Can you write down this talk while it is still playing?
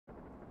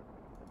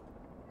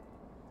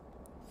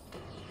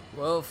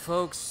Well,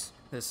 folks,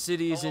 the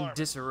city is in Alarming.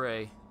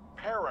 disarray.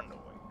 Paranoid.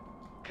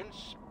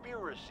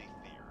 Conspiracy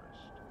theorist.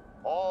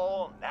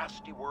 All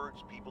nasty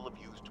words people have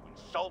used to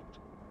insult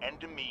and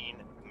demean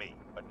me.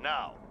 But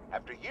now,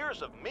 after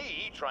years of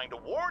me trying to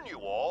warn you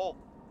all,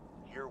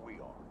 here we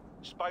are.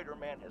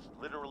 Spider-Man has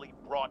literally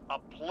brought a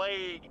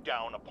plague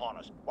down upon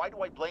us. Why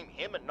do I blame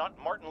him and not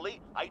Martin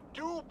Lee? I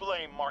do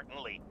blame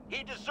Martin Lee.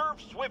 He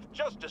deserves swift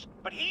justice,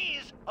 but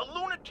he's a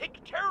lunatic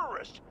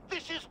terrorist.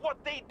 This is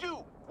what they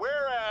do.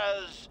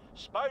 Whereas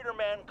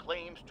Spider-Man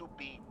claims to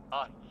be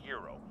a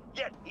hero.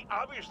 Yet he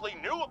obviously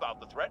knew about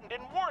the threat and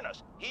didn't warn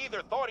us. He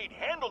either thought he'd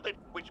handled it,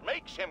 which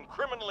makes him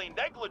criminally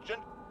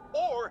negligent,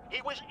 or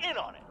he was in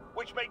on it,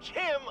 which makes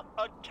him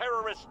a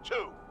terrorist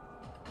too.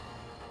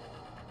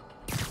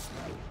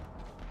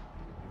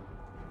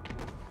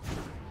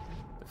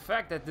 The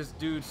fact that this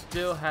dude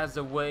still has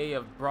a way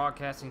of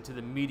broadcasting to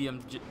the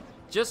medium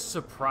just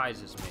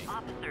surprises me.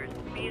 Officers,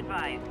 be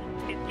advised.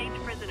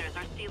 Escaped prisoners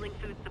are stealing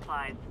food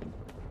supplies.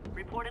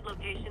 Reported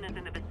location is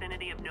in the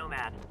vicinity of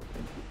Nomad.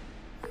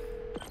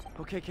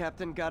 Okay,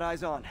 Captain, got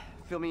eyes on.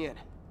 Fill me in.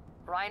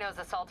 Rhino's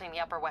assaulting the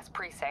Upper West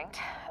Precinct.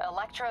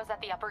 Electro's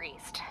at the Upper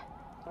East.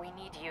 We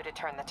need you to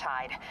turn the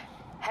tide.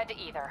 Head to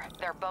either.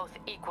 They're both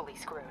equally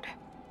screwed.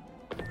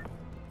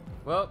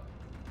 Well,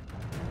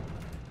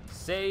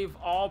 save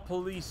all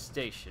police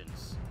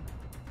stations.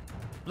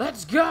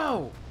 Let's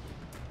go!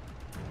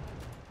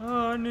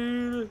 I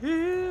need a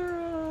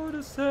hero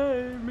to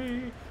save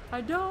me. I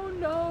don't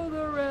know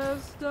the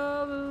rest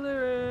of the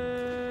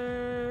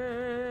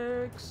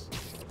lyrics.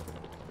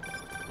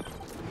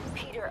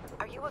 Peter,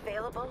 are you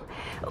available?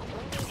 We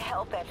need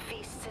help at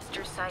Feast's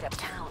sister site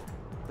uptown.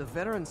 The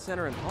Veterans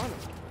Center in Harlem.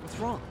 What's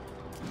wrong?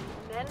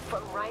 Men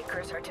from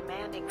Rikers are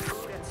demanding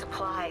food and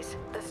supplies.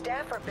 The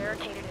staff are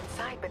barricaded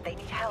inside, but they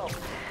need help.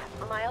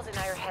 Miles and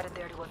I are headed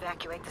there to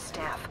evacuate the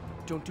staff.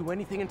 Don't do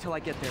anything until I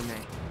get there,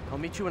 May. I'll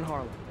meet you in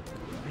Harlem.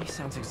 May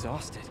sounds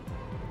exhausted.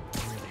 I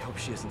really hope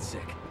she isn't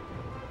sick.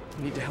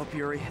 We need to help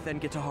Yuri, then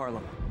get to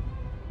Harlem.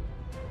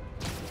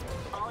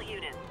 All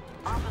units.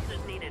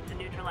 Officers needed to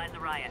neutralize the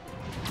riot.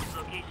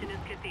 Location is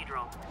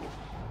Cathedral.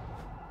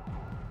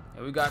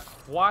 And we got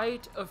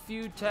quite a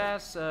few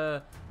tasks,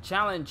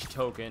 challenge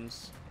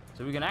tokens,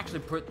 so we can actually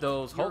put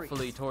those Yuri,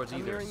 hopefully towards I'm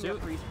either nearing the suit.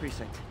 Upper East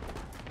Precinct.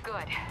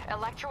 Good.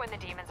 Electro and the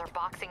demons are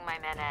boxing my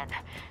men in.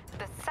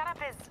 The setup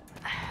is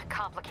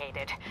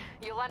complicated.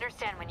 You'll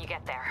understand when you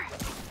get there.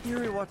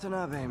 Yuri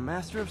Watanabe,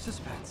 master of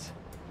suspense.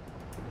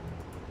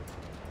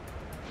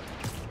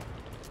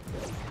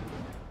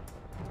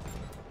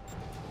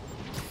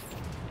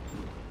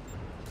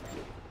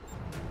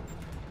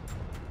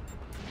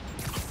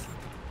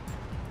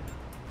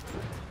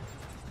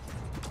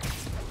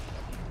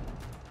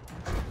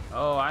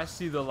 Oh, I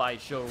see the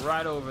light show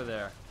right over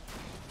there.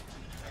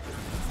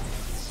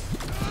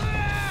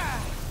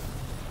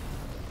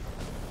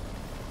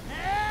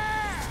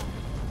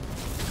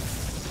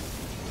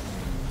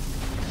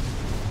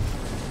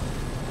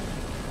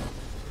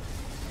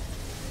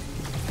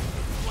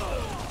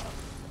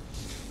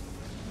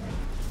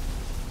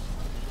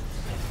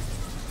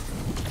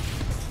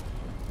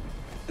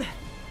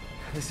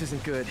 This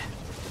isn't good.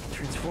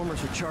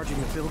 Transformers are charging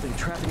the building,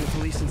 trapping the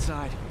police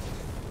inside.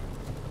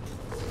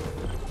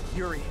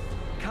 Yuri,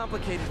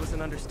 complicated was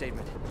an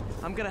understatement.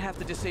 I'm gonna have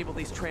to disable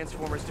these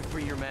transformers to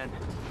free your men.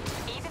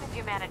 Even if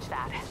you manage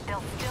that,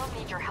 they'll still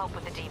need your help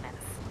with the demons.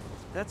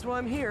 That's why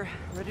I'm here,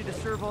 ready to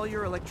serve all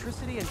your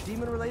electricity and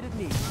demon-related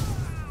needs.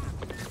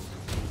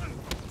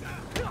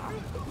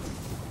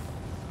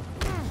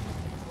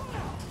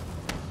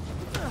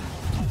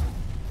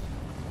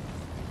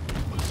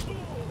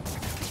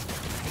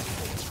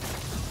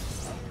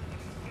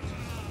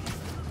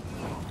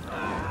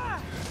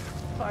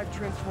 Five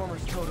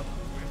transformers total.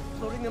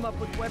 Loading them up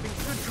with webbing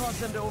should cause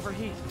them to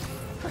overheat.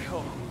 I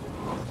hope.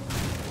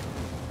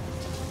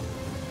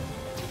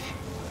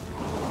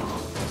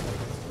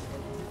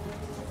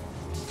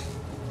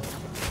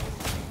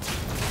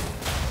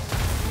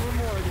 One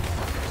more of these.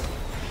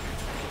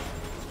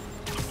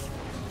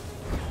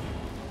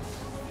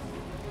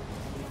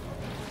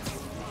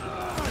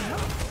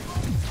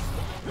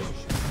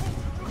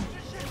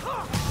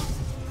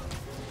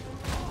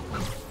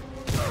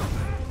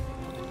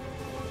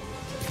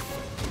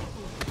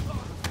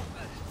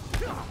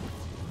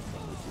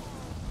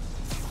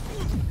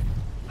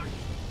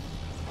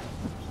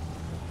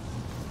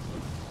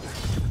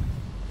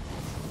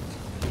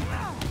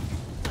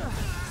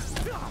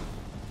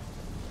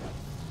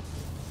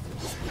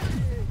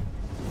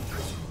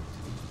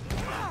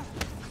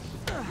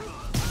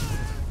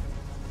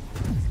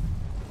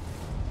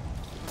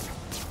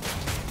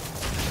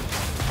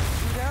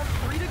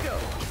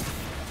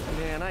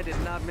 Man, I did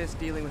not miss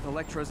dealing with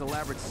Electro's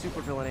elaborate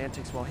supervillain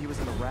antics while he was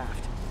in the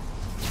raft.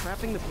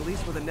 Trapping the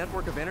police with a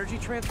network of energy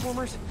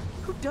transformers?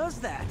 Who does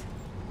that?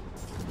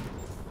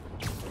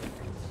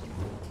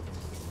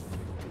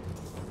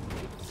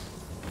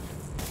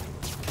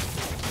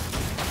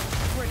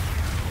 Great.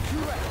 Two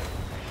left.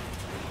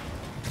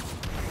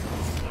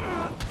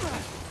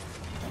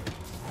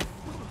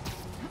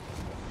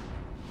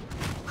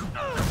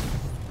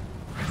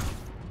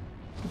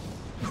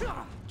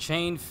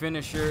 chain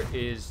finisher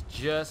is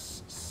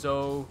just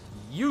so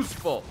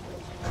useful.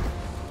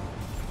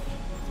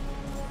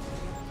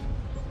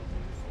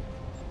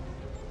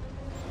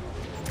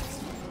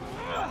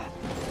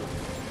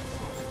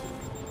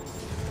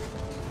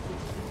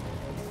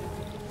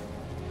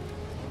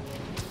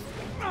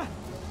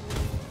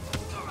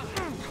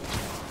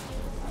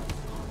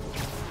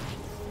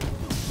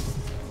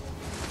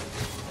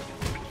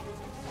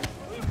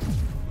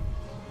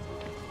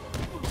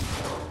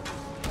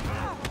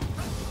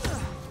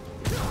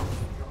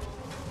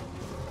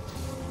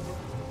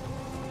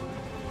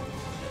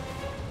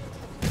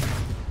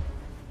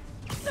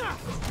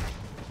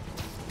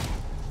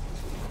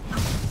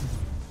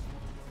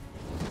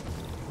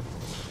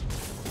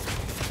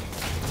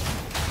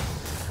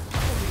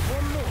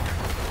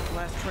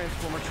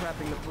 Transformer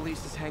trapping the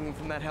police is hanging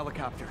from that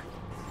helicopter.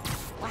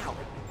 Wow.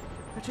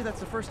 Bet you that's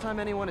the first time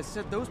anyone has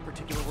said those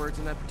particular words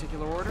in that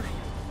particular order.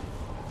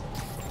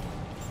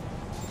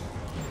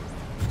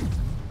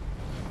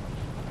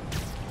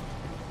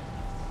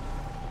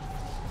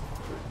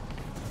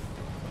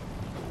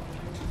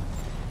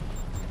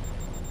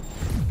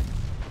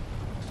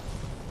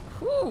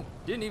 Whew!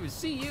 Didn't even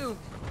see you.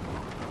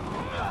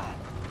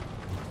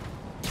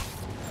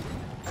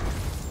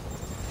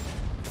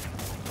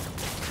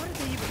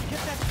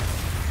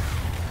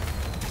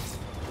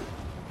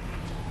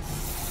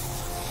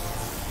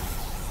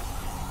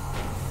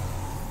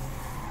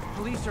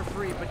 Police are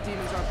free, but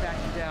demons aren't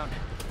backing down.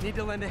 Need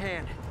to lend a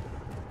hand.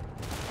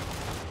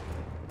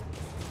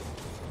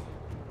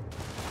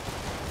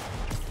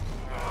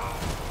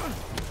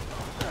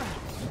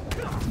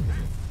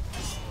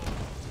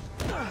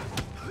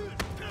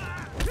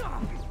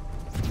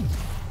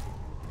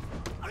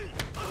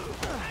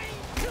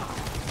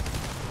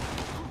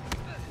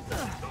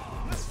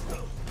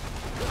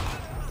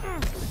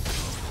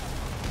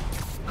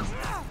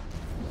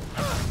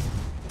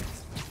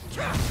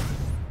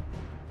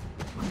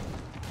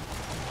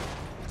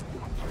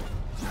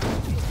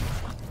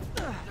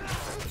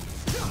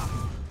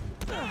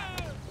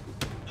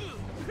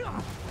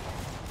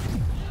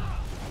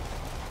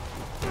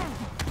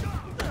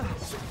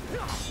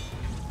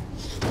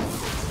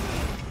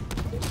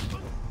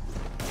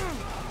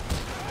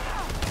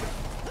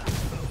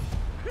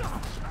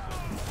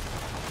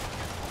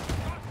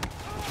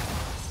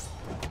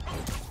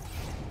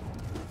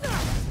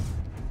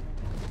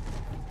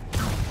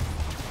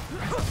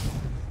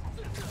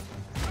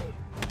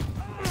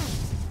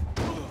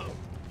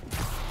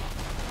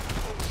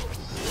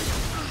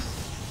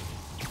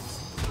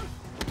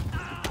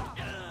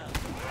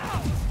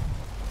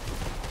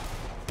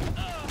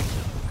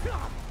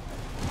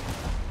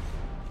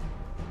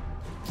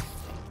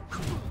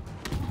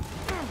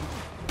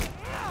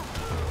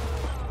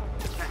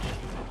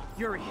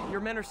 Yuri, your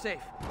men are safe.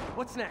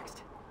 What's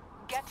next?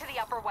 Get to the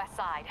Upper West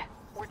Side.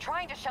 We're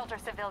trying to shelter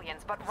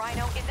civilians, but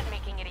Rhino isn't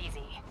making it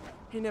easy.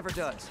 He never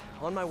does.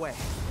 On my way.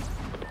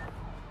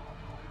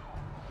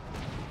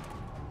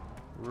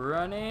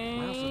 Running.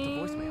 Wow, so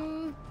it's a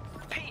voicemail.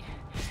 Pete!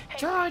 Hey,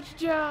 Charge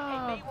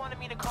job! Hey, May wanted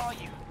me to call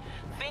you.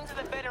 Things at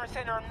the Veteran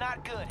Center are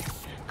not good.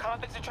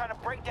 Convicts are trying to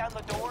break down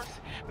the doors.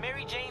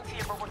 Mary Jane's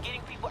here, but we're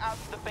getting people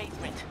out to the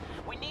basement.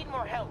 We need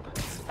more help.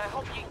 I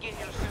hope you can get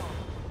here soon.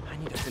 I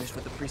need to finish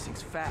with the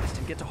precincts fast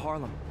and get to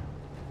Harlem.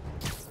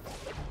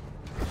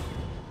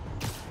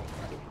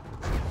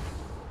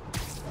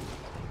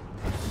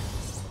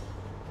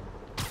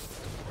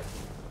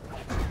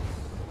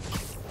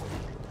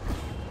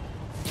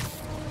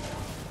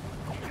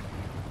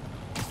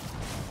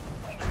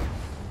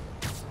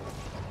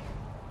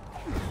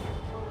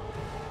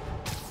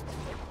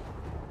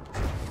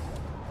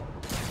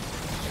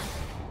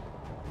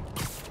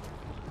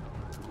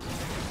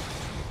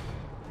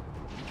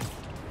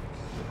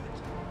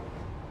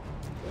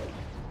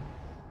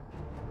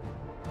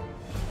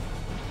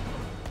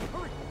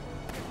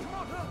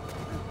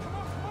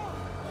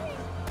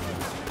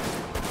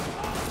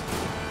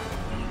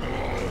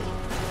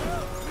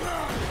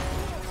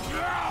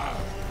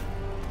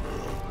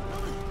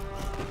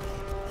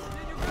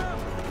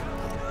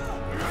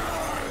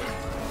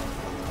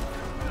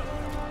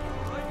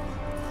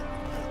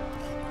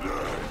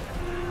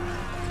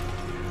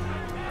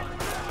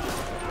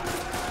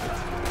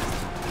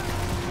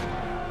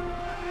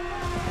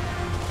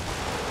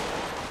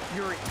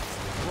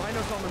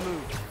 Rhino's on the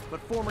move, but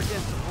former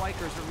guests of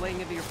Rikers are laying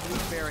into your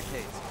police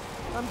barricades.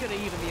 I'm gonna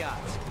even the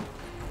odds.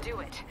 Do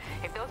it.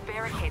 If those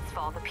barricades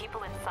fall, the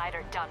people inside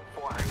are done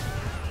for.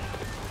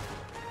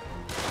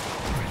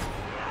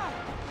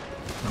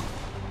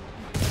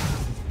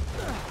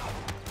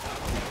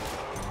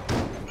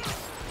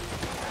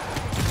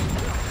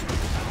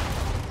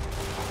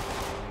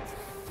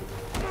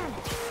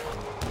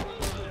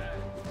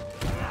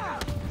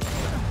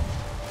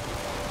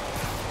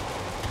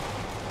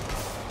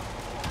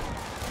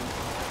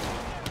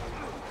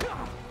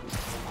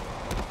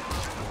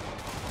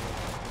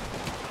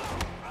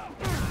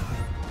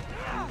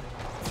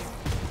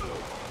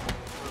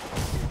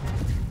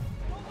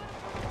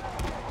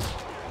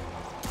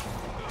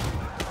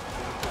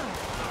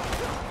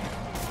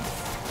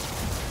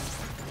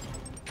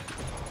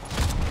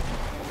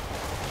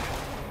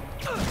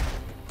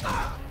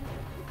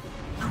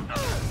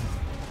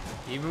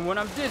 Even when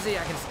I'm dizzy,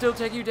 I can still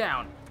take you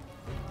down.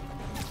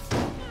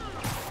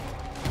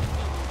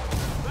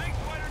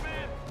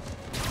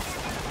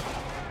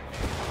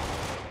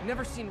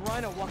 Never seen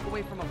Rhino walk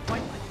away from a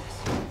fight like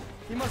this.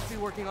 He must be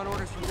working on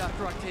orders from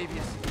Dr.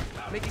 Octavius,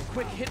 making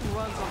quick hit and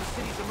runs on the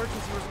city's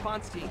emergency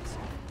response teams.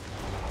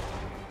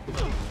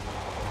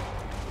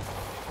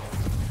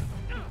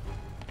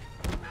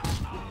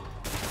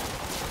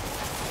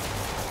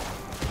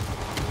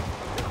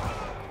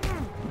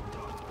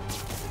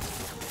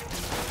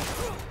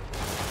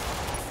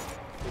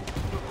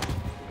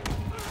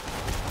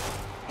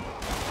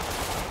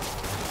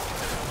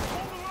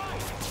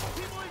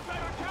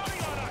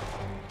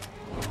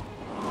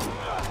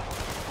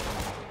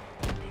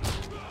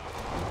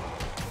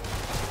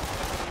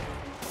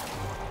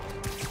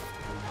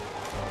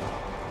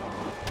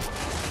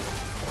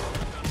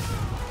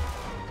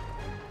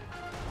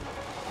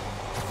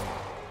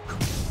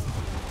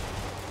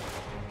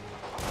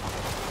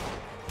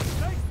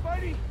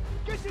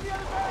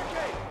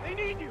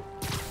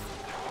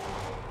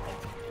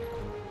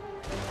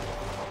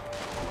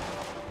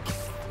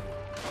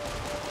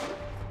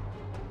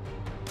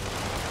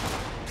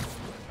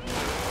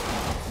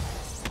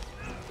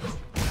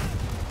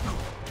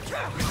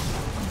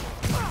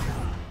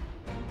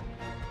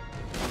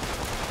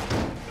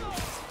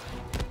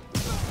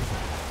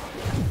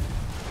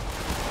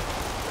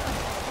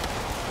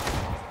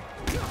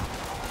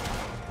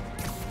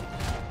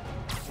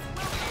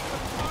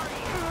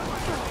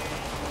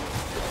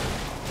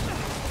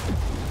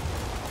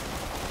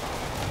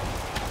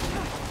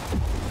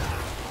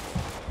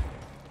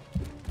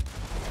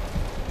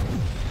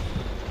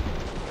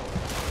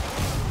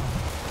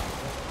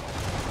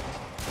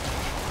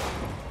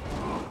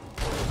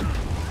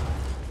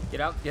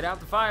 Get out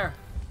the fire.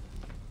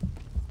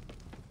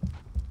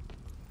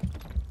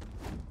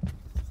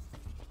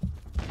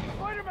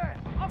 Spider-Man,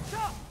 up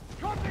top!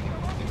 Convicts are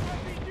running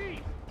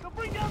RPGs! They'll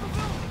bring down the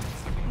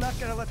building! Not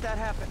gonna let that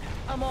happen.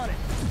 I'm on it.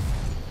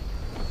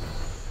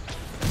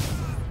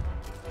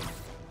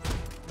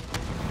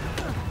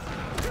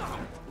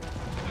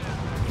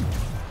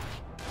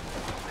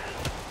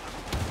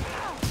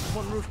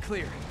 One roof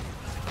clear.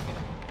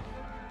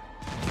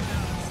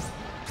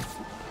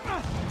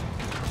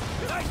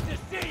 Nice to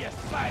see you,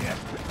 Spider!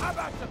 How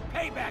about some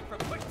payback for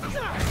quick...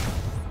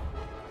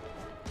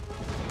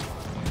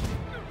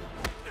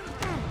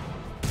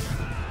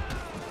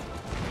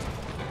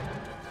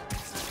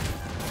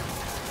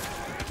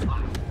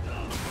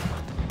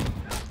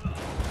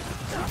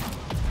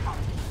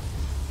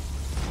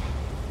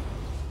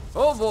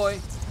 Oh boy.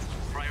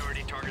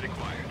 Priority target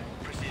acquired.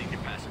 Proceeding to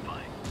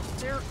pacifying.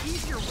 There are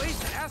easier ways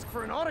to ask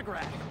for an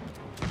autograph.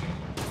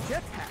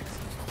 Jetpacks.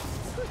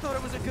 Who thought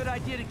it was a good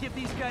idea to give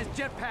these guys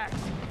jetpacks?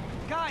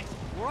 Guys,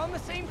 we're on the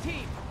same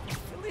team.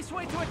 At least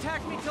wait to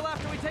attack me till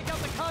after we take out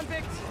the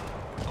convicts.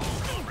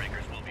 All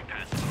breakers will be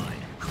pacified.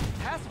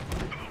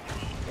 Pacified?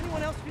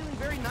 Anyone else feeling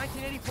very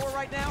 1984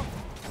 right now?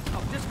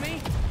 Oh, just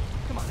me?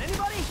 Come on,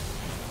 anybody?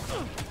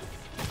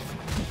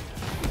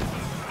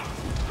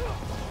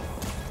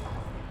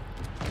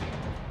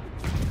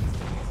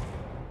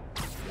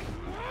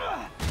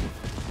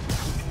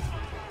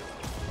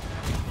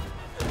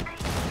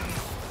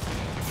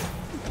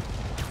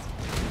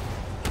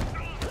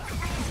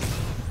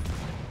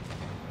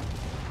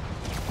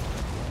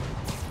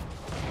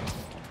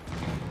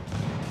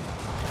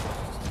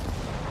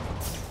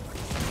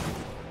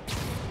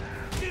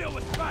 Deal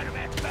with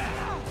Spider-Man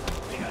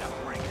fast! We gotta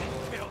bring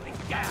this building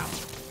down!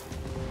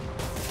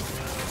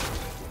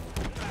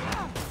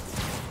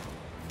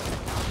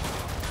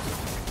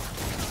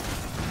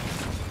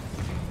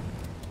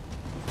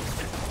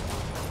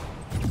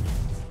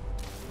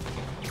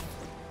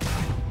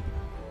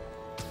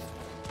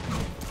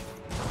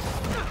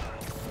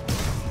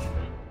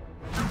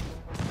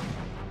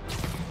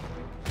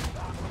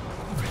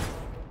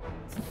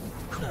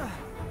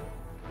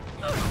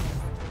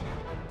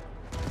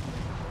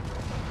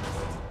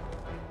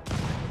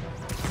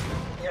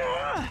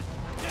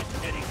 This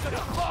city's gonna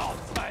fall,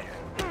 Spider!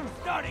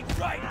 Starting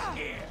right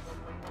here!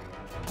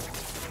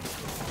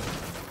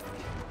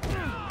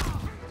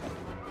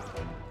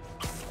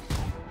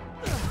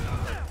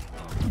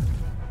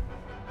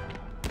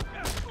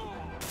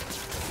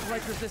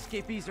 Riker's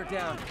escapees are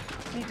down.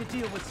 Need to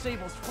deal with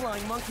Sable's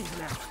flying monkeys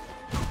now.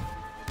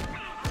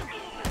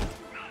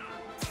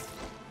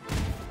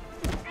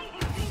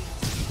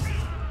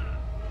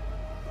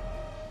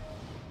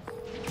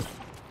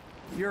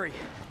 Yuri,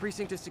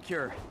 precinct is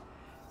secure.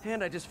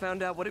 And I just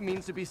found out what it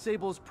means to be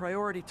Sable's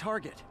priority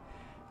target.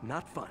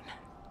 Not fun.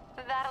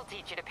 That'll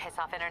teach you to piss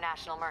off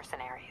international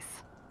mercenaries.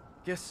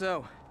 Guess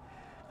so.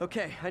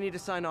 Okay, I need to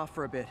sign off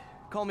for a bit.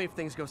 Call me if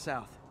things go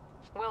south.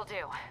 Will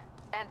do.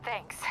 And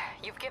thanks.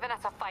 You've given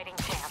us a fighting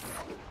chance.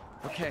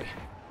 Okay.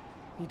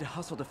 Need to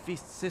hustle to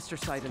Feast's sister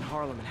site in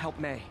Harlem and help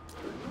May.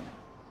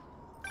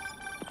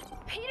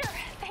 Peter,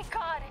 thank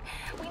God.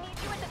 We need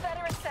you at the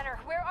Veterans Center.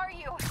 Where are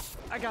you?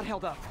 I got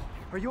held up.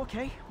 Are you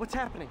okay? What's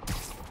happening?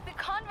 The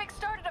convicts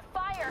started a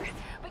fire.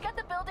 We got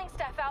the building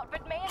staff out,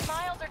 but May and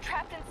Miles are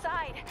trapped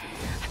inside.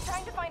 I'm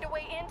trying to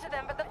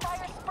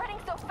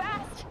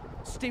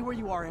Stay where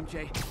you are,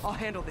 MJ. I'll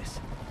handle this.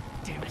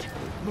 Damn it.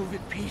 Move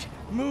it, Pete.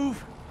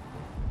 Move!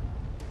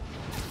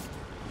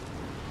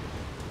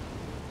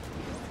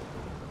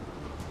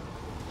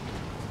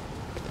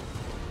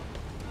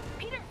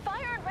 Peter,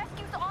 fire and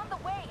rescue's on the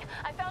way.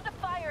 I found a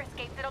fire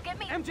escape that'll get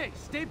me... MJ,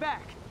 stay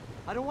back!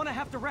 I don't want to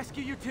have to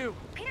rescue you too.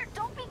 Peter,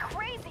 don't be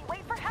crazy.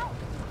 Wait for help.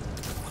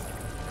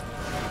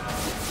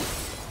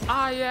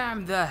 I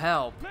am the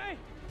help. May!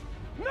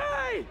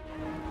 May!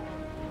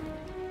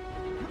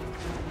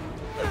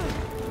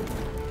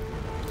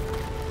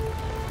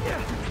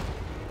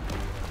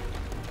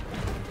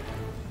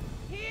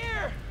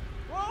 Here!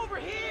 We're over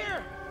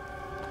here!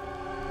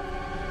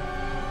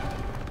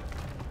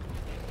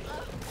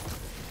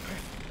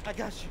 I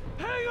got you.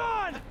 Hang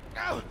on!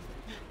 Ow!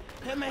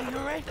 Hey, man, you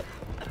alright?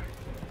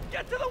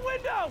 Get to the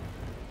window!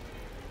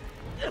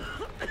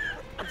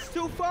 It's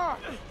too far.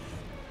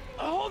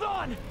 Hold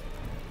on!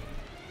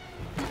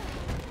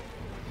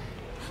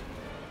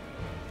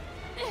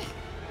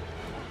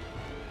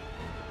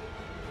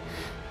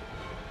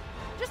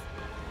 Just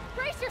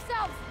brace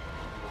yourselves.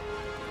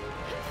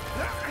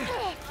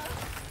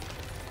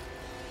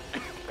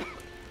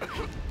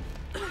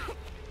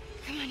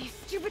 Come on, you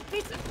stupid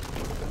piece of...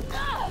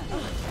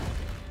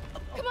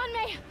 Come on,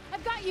 May.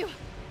 I've got you.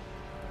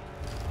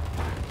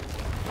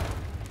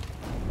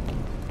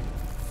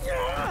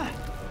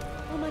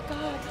 Oh my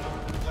God.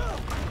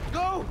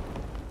 Go!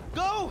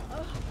 Go!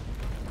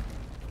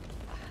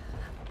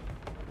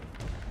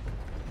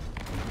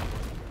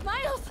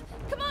 Miles,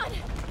 come on.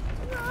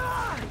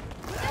 No.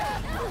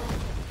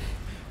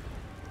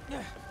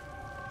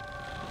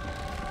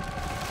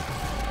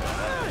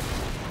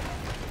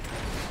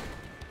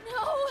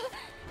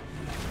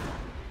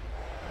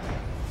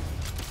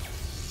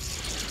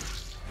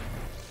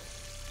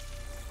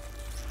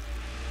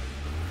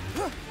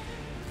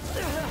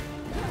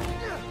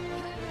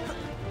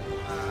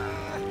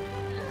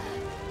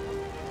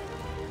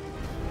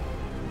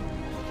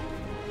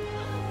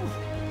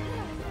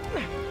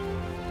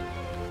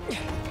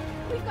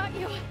 We've got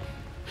you.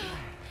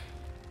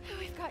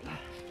 We've got you.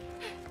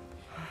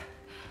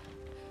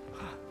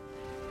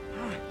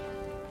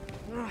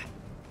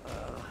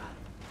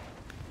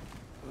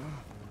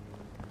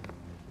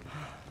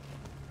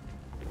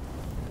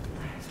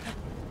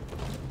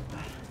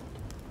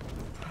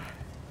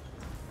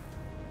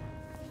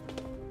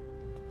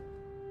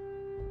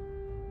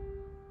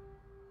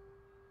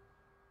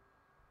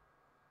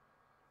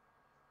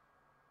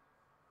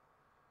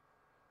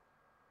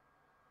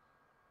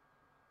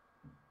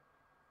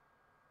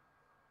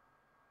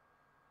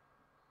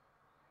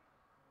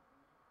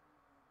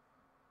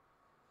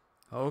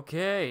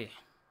 Okay.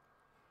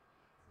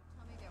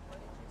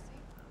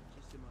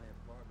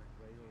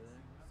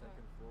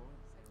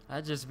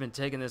 I've just been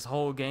taking this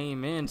whole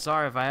game in.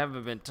 Sorry if I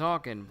haven't been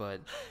talking,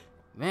 but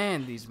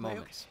man, these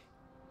moments.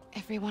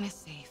 Everyone is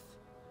safe.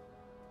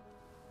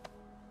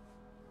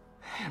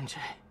 MJ,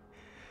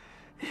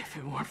 if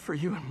it weren't for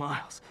you and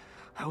Miles,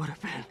 I would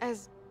have been...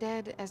 As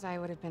dead as I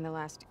would have been the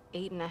last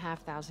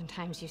 8,500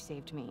 times you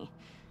saved me.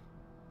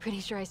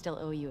 Pretty sure I still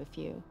owe you a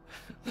few.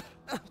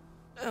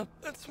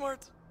 That's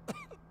smart.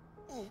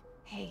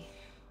 Hey.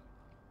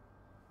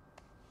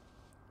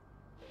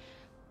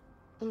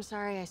 I'm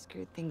sorry I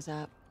screwed things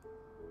up.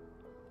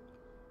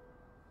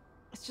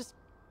 It's just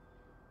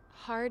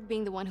hard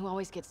being the one who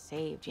always gets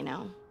saved, you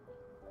know?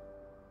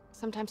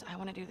 Sometimes I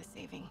want to do the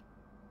saving.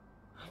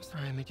 I'm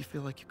sorry I made you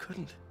feel like you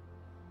couldn't.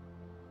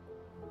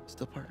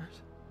 Still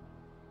partners?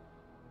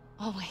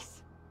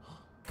 Always.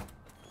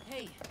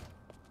 Hey.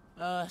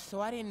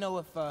 So I didn't know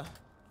if,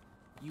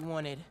 you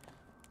wanted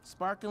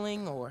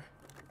sparkling or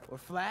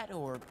flat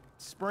or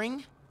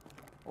spring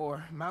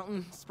or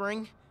mountain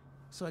spring.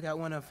 So I got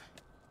one of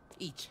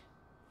each.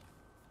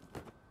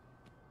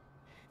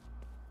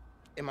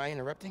 Am I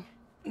interrupting?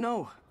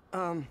 No.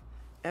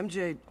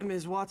 MJ,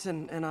 Ms.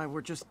 Watson, and I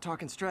were just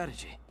talking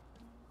strategy.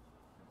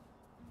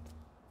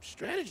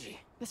 Strategy?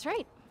 That's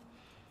right.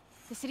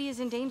 The city is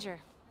in danger.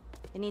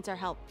 It needs our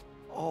help.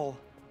 All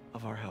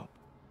of our help.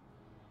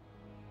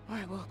 All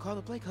right, well, call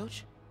the play,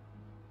 coach.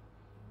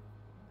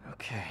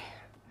 Okay.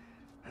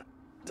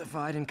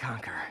 Divide and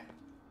conquer.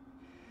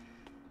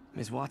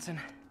 Ms. Watson,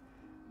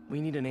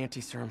 we need an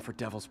anti-serum for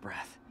Devil's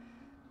Breath.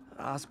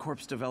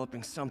 Oscorp's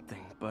developing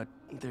something, but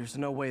there's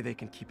no way they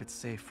can keep it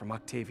safe from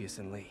Octavius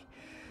and Lee.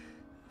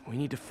 We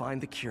need to find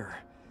the cure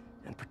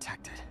and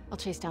protect it. I'll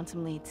chase down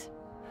some leads.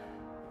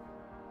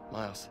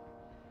 Miles,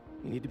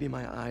 you need to be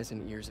my eyes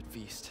and ears at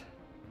Feast.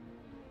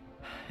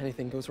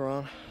 Anything goes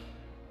wrong,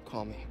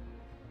 call me.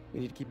 We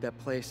need to keep that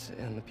place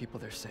and the people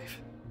there safe.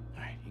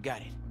 All right, you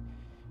got it.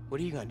 What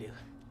are you gonna do?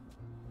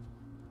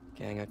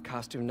 Gang of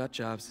costume nut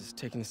jobs is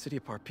taking the city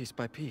apart piece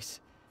by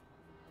piece.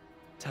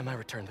 Time I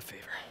return the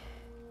favor.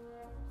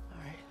 All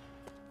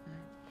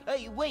right.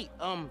 Hey, wait,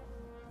 how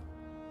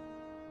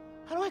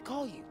do I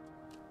call you?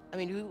 I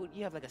mean, do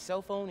you have like a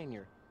cell phone in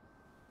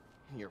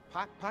your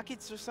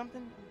pockets or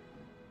something?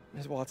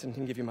 Ms. Watson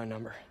can give you my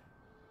number.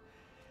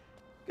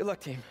 Good luck,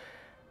 team.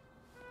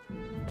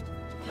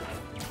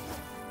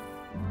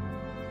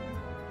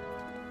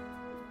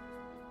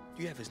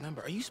 you have his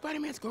number. Are you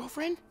Spider-Man's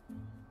girlfriend?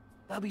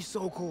 That'd be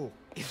so cool.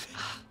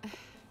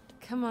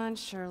 Come on,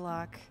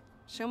 Sherlock.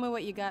 Show me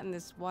what you got in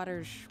this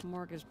water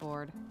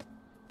smorgasbord.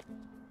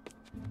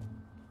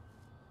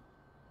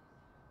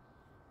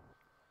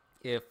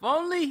 If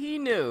only he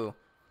knew.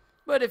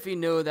 But if he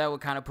knew, that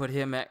would kind of put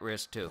him at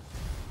risk too.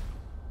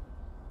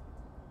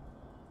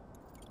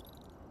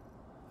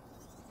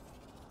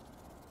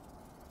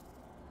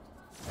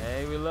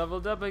 Hey, we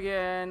leveled up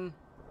again.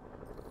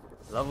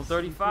 Level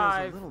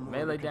 35,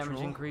 melee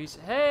damage increase.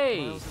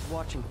 Hey! Miles is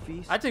watching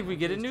Feast. I think we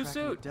get a He's new tracking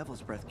suit. the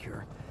Devil's Breath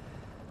cure.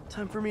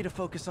 Time for me to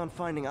focus on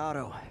finding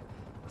Otto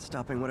and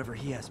stopping whatever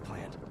he has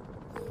planned.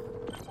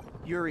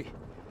 Yuri,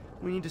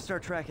 we need to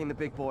start tracking the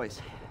big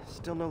boys.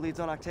 Still no leads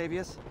on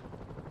Octavius?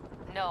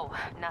 No,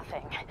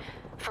 nothing.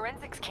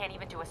 Forensics can't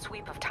even do a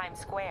sweep of Times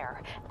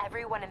Square.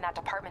 Everyone in that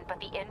department but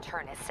the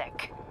intern is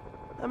sick.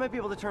 I might be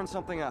able to turn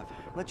something up.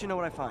 Let you know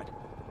what I find.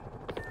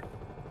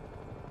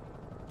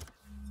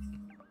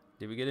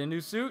 Did we get a new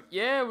suit?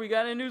 Yeah, we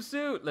got a new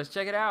suit. Let's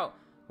check it out.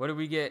 What did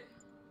we get?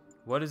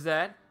 What is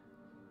that?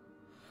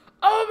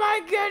 Oh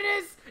my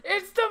goodness!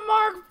 It's the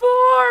Mark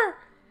IV!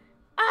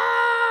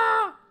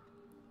 Ah!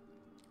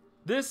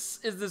 This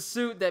is the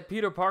suit that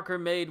Peter Parker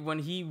made when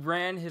he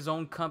ran his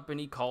own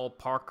company called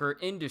Parker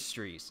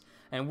Industries.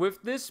 And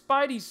with this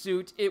Spidey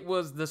suit, it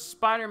was the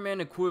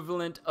Spider-Man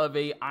equivalent of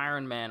a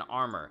Iron Man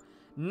armor.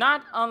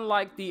 Not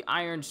unlike the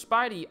Iron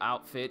Spidey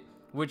outfit,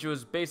 which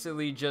was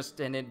basically just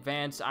an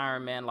advanced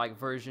Iron Man-like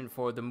version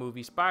for the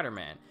movie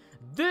Spider-Man.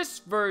 This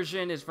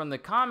version is from the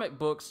comic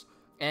books,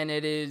 and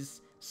it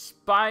is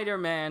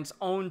Spider-Man's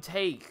own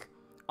take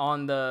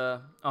on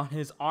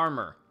his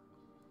armor.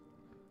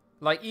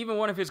 Like, even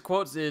one of his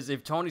quotes is,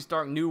 "If Tony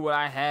Stark knew what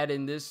I had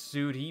in this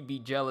suit, he'd be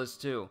jealous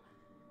too."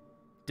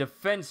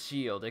 Defense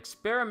shield.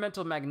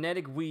 Experimental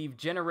magnetic weave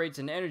generates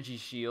an energy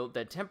shield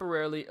that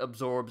temporarily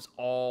absorbs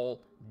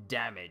all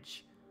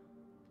damage.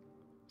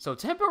 So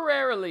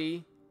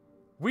temporarily,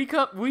 we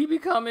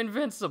become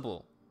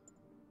invincible.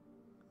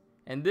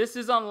 And this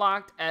is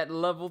unlocked at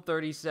level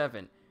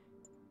 37.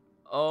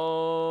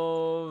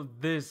 Oh,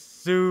 this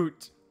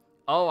suit.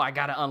 Oh, I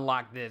gotta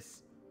unlock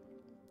this.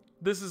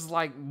 This is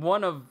like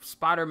one of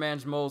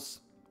Spider-Man's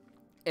most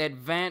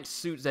advanced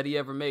suits that he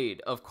ever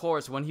made. Of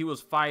course, when he was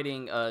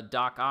fighting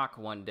Doc Ock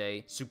one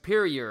day,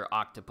 Superior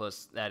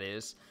Octopus, that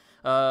is,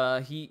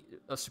 a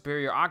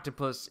Superior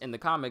Octopus in the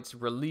comics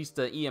released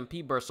the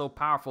EMP burst so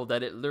powerful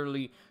that it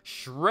literally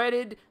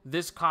shredded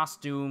this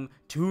costume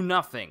to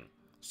nothing.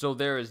 So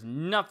there is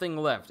nothing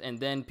left, and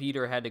then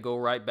Peter had to go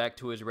right back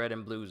to his red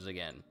and blues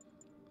again.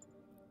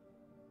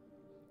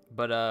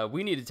 But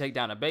we need to take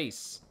down a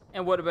base,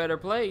 and what a better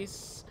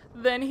place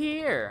than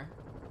here?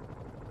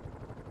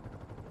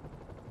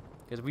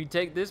 Because we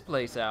take this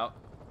place out,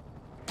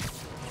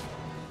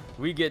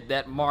 we get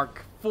that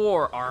Mark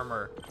IV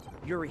armor.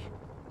 Yuri,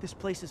 this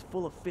place is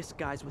full of Fisk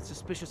guys with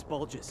suspicious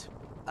bulges.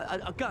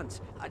 Guns.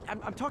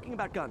 I'm talking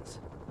about guns,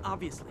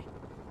 obviously.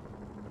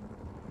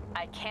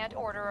 I can't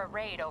order a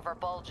raid over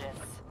bulges.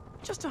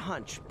 Just a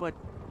hunch, but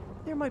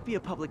there might be a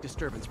public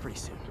disturbance pretty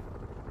soon.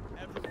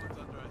 Everyone's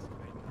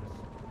underestimating us.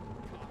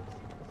 Cops,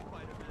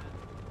 Spider-Man,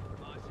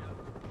 Marcia.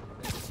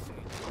 They're just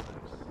saying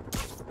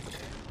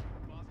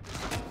Everyone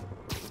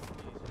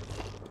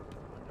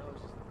knows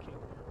he's the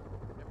king.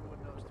 Everyone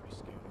knows to be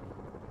scared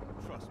of him.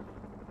 Trust me,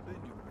 they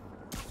knew before.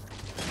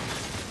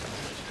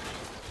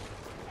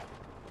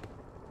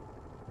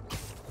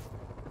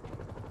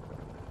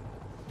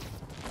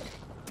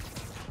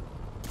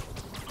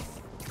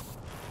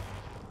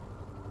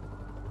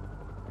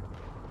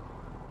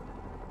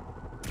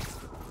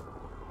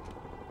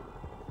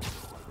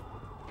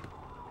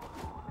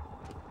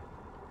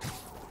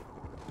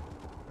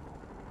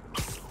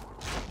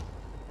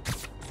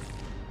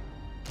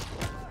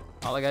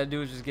 All I gotta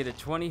do is just get a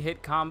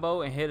 20-hit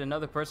combo and hit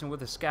another person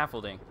with a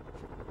scaffolding.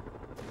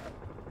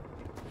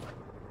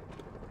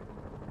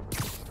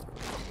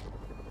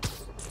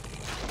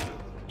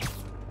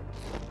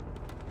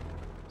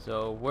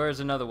 So, where's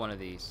another one of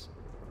these?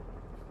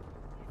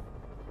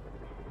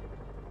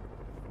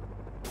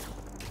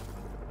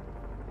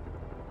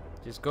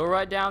 Just go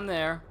right down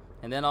there,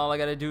 and then all I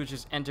gotta do is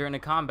just enter into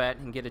combat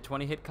and get a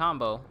 20-hit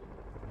combo.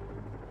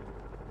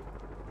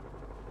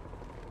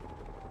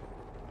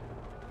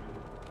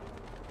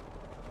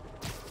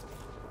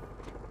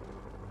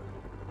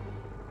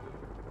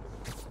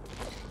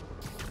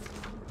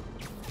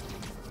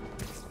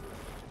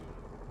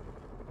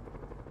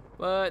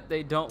 But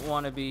they don't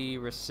want to be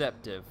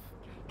receptive.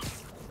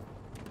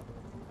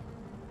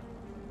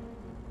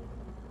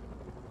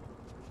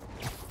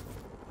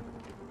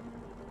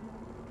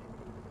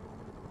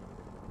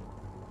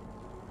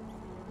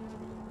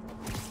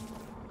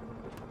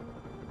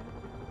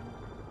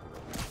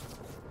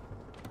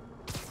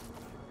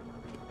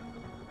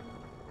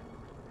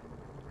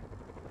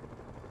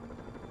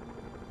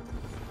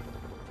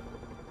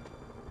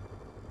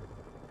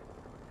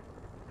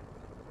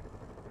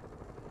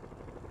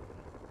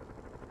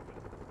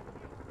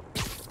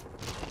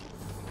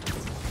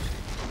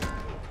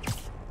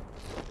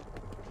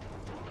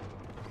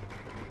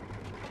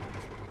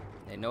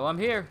 know I'm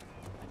here.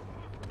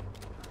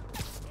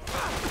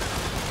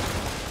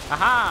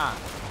 Aha!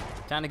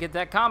 Time to get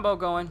that combo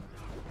going.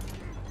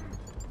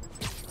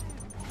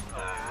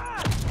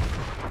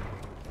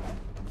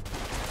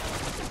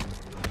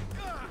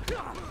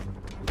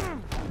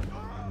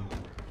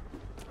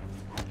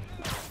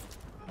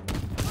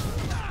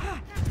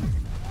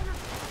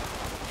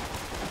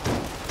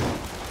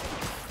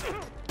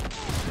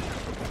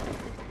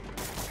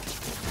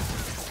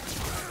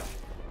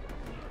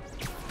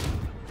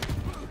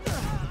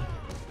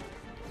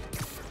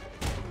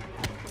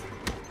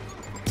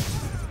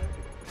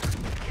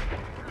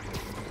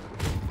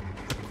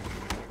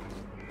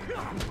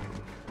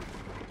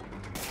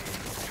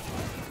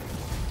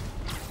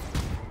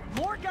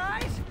 More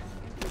guys?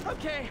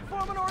 Okay,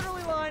 form an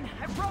orderly line.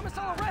 I promise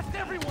I'll arrest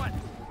everyone.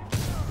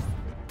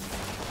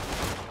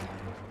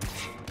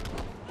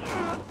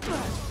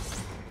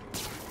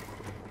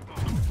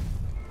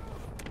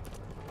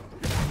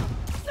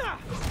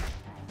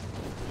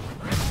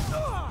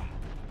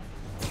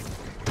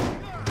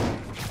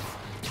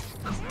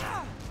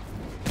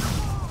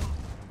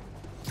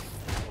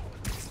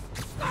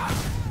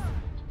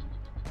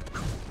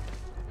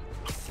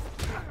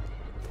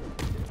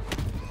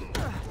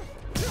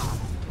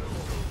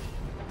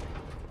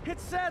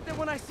 It's sad that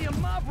when I see a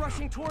mob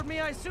rushing toward me,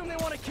 I assume they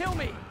want to kill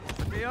me.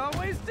 They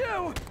always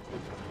do.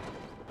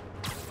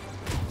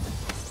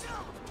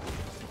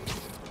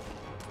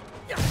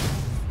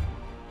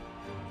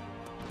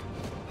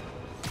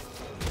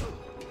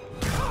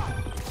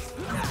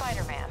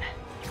 Spider-Man,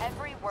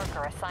 every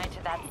worker assigned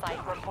to that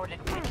site reported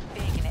winning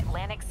big in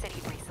Atlantic City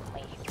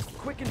recently.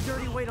 Quick and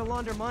dirty way to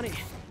launder money.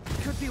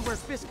 Could be where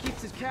Fisk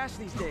keeps his cash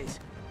these days.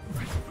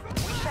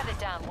 We shut it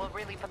down, we'll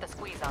really put the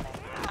squeeze on it.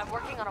 I'm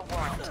working on a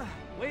warrant.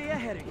 Way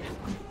ahead of you.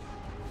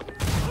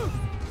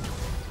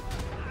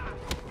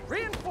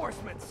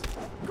 Reinforcements!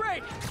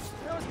 Great!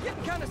 I was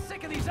getting kind of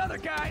sick of these other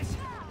guys.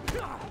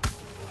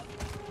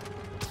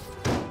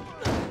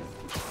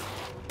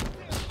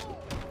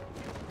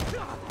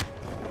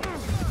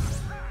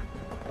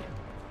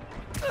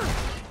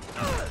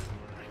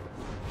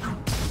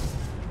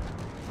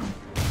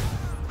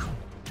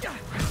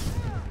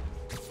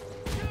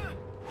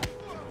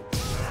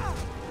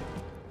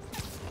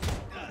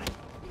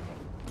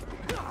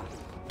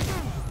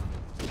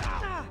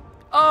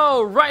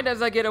 Oh, right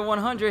as I get a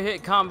 100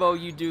 hit combo,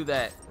 you do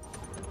that.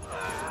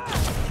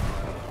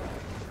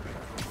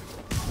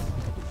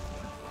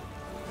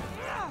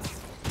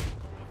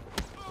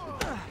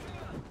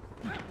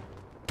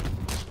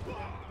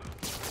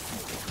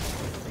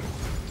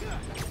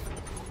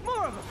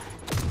 More of them!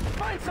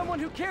 Find someone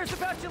who cares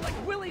about you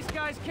like Willie's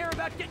guys care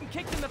about getting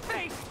kicked in the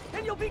face,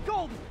 and you'll be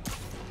golden!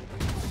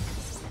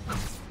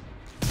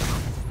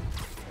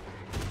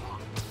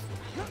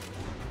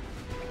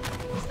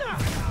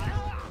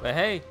 But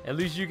hey, at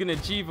least you can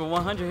achieve a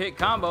 100 hit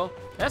combo.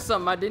 That's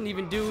something I didn't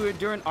even do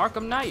during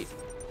Arkham Knight.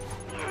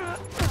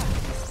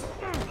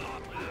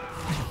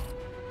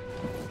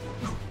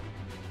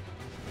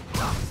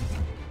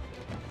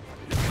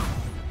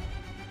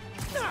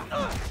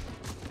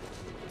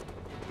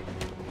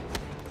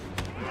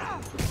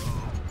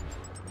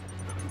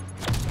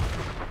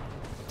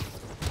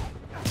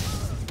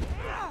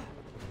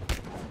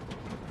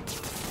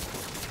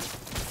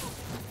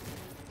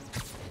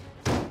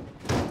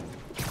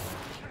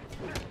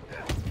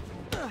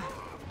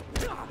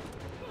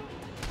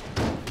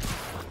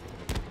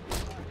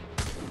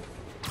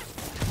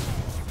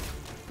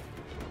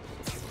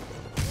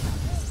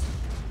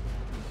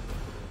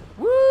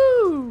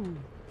 Woo!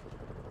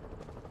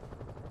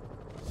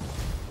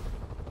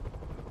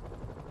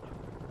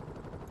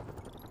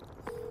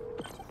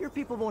 Your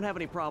people won't have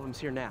any problems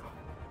here now.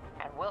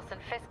 And Wilson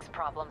Fisk's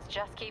problems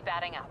just keep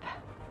adding up.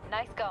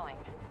 Nice going.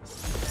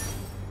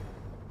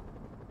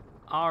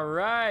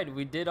 Alright,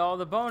 we did all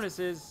the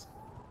bonuses.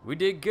 We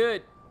did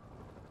good.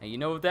 And you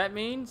know what that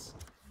means?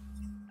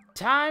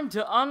 Time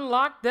to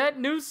unlock that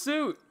new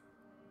suit.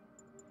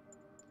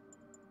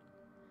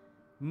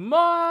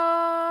 Mark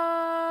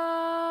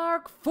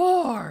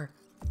 4.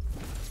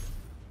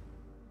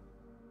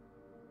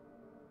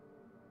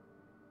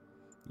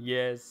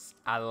 Yes,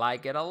 I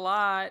like it a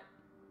lot.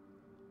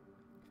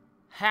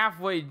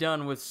 Halfway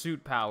done with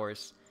suit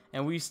powers,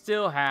 and we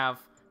still have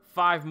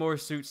 5 more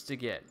suits to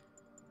get.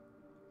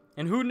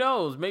 And who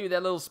knows, maybe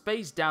that little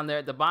space down there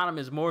at the bottom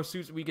is more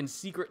suits we can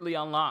secretly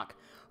unlock.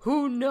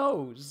 Who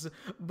knows?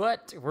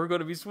 But we're going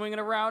to be swinging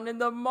around in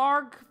the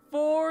Mark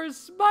 4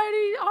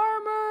 Spidey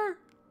armor.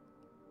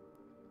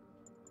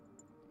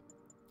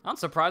 I'm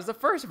surprised the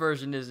first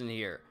version isn't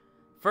here.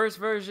 First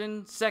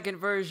version, second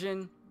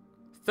version,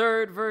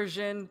 third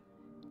version,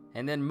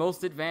 and then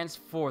most advanced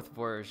fourth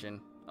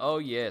version. Oh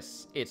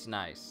yes, it's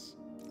nice.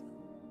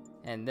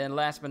 And then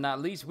last but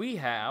not least, we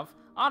have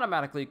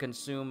automatically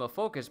consume a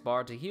focus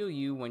bar to heal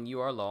you when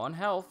you are low on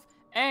health,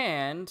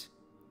 and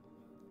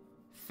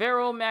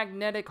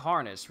ferromagnetic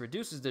harness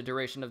reduces the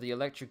duration of the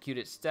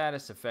electrocuted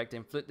status effect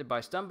inflicted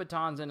by stun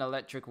batons and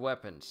electric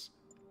weapons.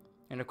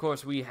 And of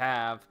course we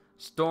have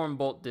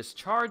Stormbolt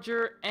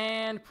discharger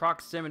and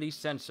proximity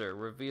sensor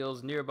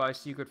reveals nearby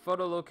secret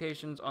photo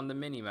locations on the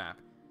minimap.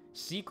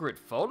 Secret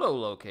photo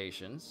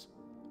locations?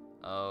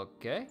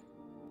 Okay.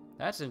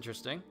 That's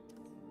interesting.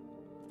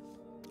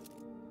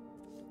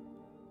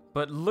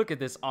 But look at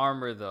this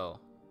armor though.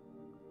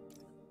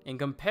 In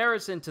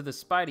comparison to the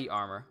Spidey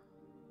armor,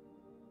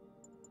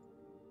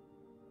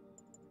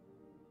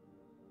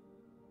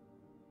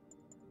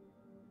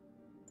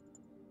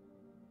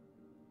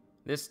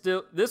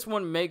 this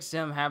one makes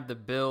him have the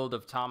build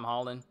of Tom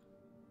Holland,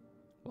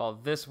 while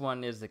this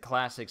one is the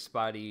classic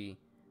Spidey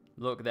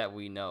look that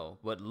we know.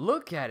 But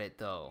look at it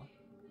though.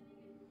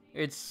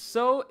 It's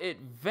so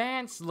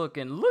advanced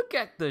looking. Look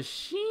at the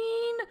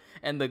sheen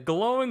and the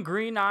glowing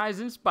green eyes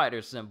and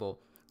spider symbol.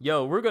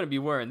 Yo, we're gonna be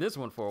wearing this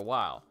one for a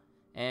while.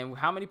 And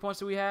how many points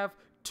do we have?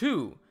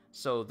 2.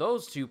 So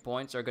those 2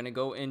 points are gonna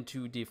go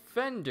into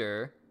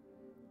Defender.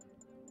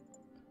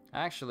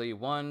 Actually,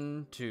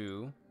 1,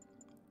 2.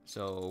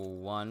 So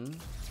 1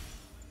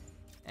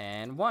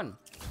 and 1.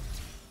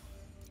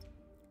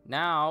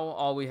 Now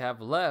all we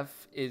have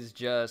left is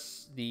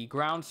just the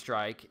ground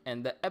strike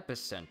and the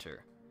epicenter.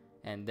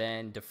 And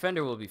then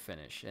Defender will be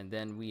finished. And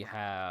then we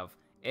have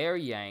Air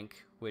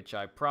Yank, which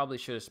I probably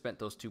should have spent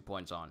those 2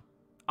 points on.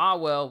 Ah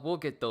well, we'll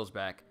get those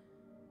back.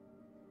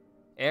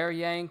 Air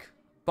Yank,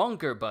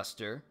 Bunker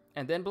Buster,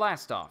 and then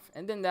Blast Off.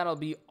 And then that'll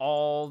be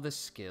all the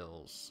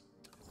skills.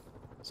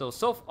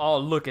 Oh,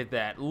 look at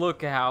that.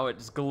 Look at how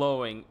it's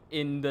glowing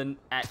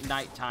at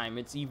nighttime.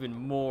 It's even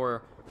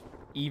more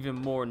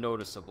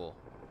noticeable.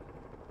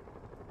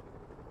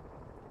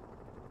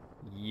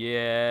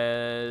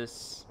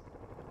 Yes.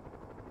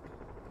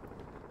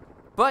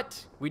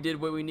 But we did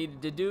what we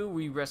needed to do.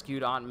 We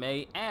rescued Aunt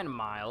May and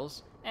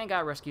Miles and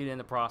got rescued in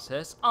the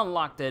process.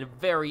 Unlocked a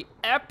very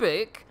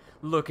epic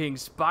looking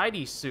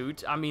Spidey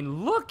suit. I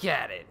mean, look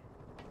at it.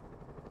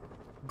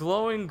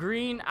 Glowing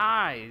green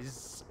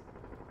eyes.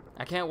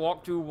 I can't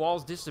walk through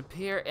walls,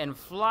 disappear, and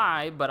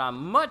fly, but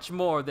I'm much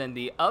more than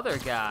the other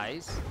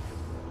guys.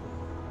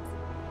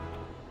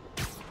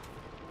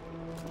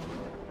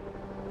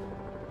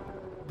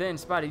 Then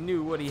Spidey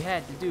knew what he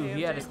had to do.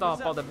 He had to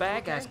stop all the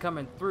bad guys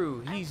coming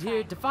through. He's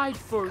here to fight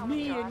for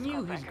me and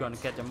you. He's gonna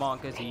catch them all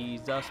cause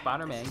he's the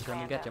Spider-Man.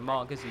 Gonna catch them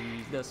all cause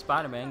he's the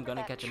Spider-Man.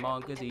 Gonna catch them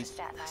all cause he's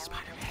the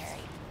Spider-Man.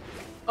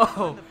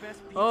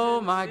 Oh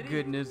my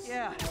goodness.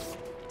 Yeah.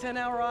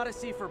 10-hour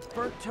odyssey for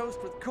burnt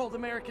toast with cold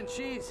American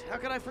cheese. How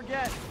could I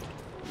forget?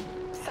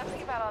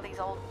 Something about all these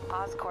old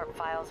Oscorp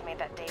files made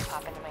that day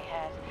pop into my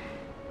head.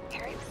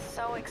 Harry was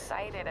so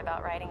excited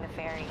about riding the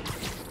ferry.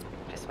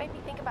 Just made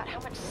me think about how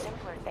much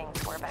simpler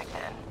things were back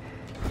then.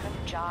 No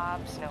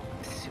jobs, no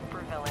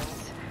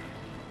supervillains.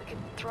 We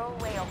could throw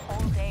away a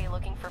whole day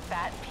looking for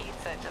bad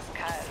pizza just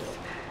cuz.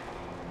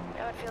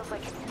 Now it feels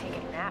like if you take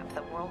a nap,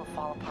 the world will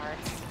fall apart.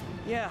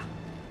 Yeah,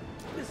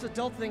 this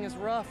adult thing is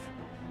rough.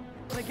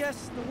 But I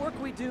guess the work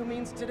we do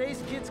means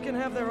today's kids can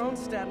have their own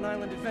Staten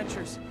Island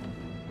adventures.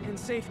 In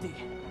safety.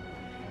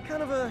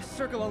 Kind of a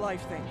circle of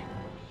life thing.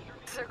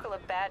 Circle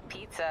of bad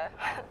pizza.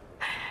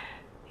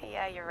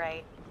 Yeah, you're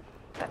right.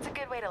 That's a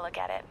good way to look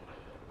at it.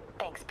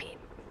 Thanks, Pete.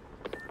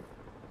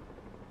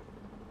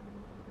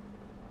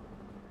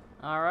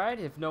 Alright,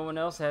 if no one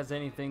else has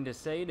anything to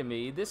say to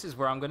me, this is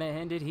where I'm going to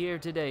end it here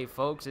today,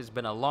 folks. It's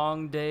been a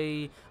long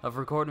day of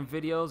recording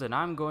videos, and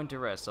I'm going to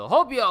rest. So,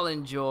 hope you all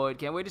enjoyed.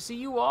 Can't wait to see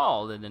you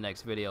all in the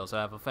next video. So,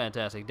 have a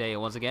fantastic day.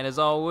 And once again, as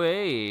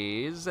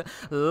always,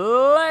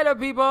 later,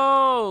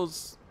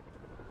 peoples!